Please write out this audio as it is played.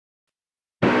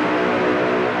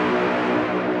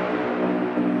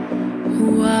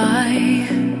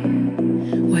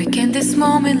Why can't this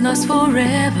moment last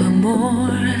forevermore?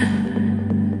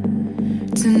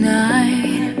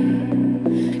 Tonight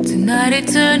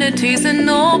eternity's an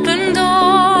open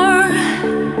door.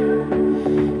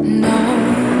 No,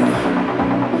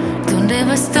 don't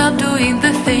ever stop doing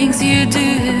the things you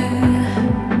do.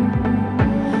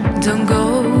 Don't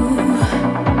go.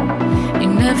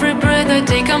 In every breath I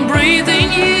take, I'm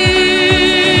breathing you.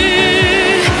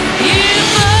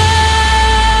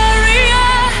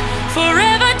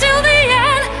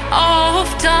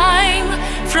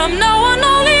 From now on,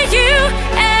 only you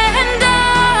and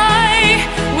I.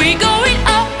 We're going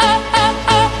up, up, up,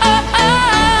 up, up,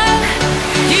 up.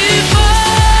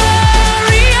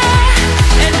 Euphoria,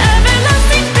 an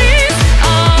everlasting peace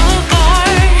of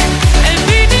heart, and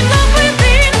beating love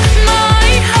within my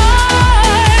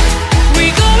heart.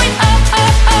 We're going up,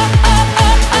 up, up, up,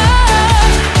 up,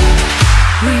 up.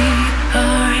 We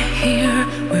are here,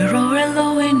 we're all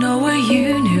alone in our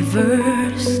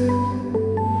universe.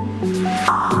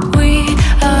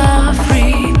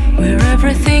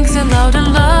 Everything's allowed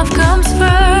and love comes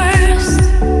first.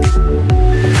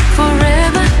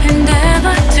 Forever and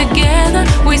ever together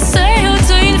we sail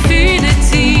to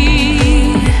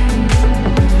infinity.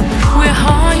 We're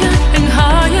higher and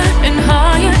higher and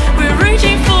higher. We're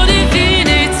reaching for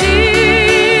divinity.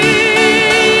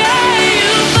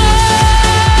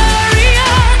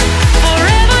 Euphoria,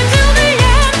 forever till the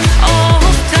end of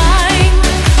time.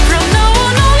 From now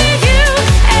on, only you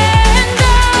and I.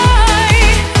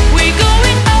 We're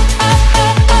going up, up,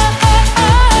 up, up, up,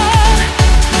 up.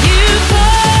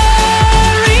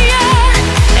 Euphoria,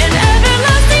 an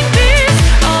everlasting peace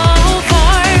of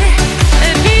heart,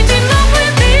 and beating love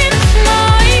within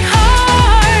my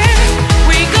heart.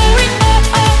 We're going up,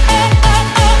 up, up, up,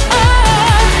 up,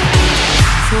 up.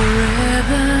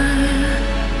 Forever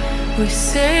we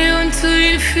sail to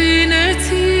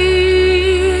infinity.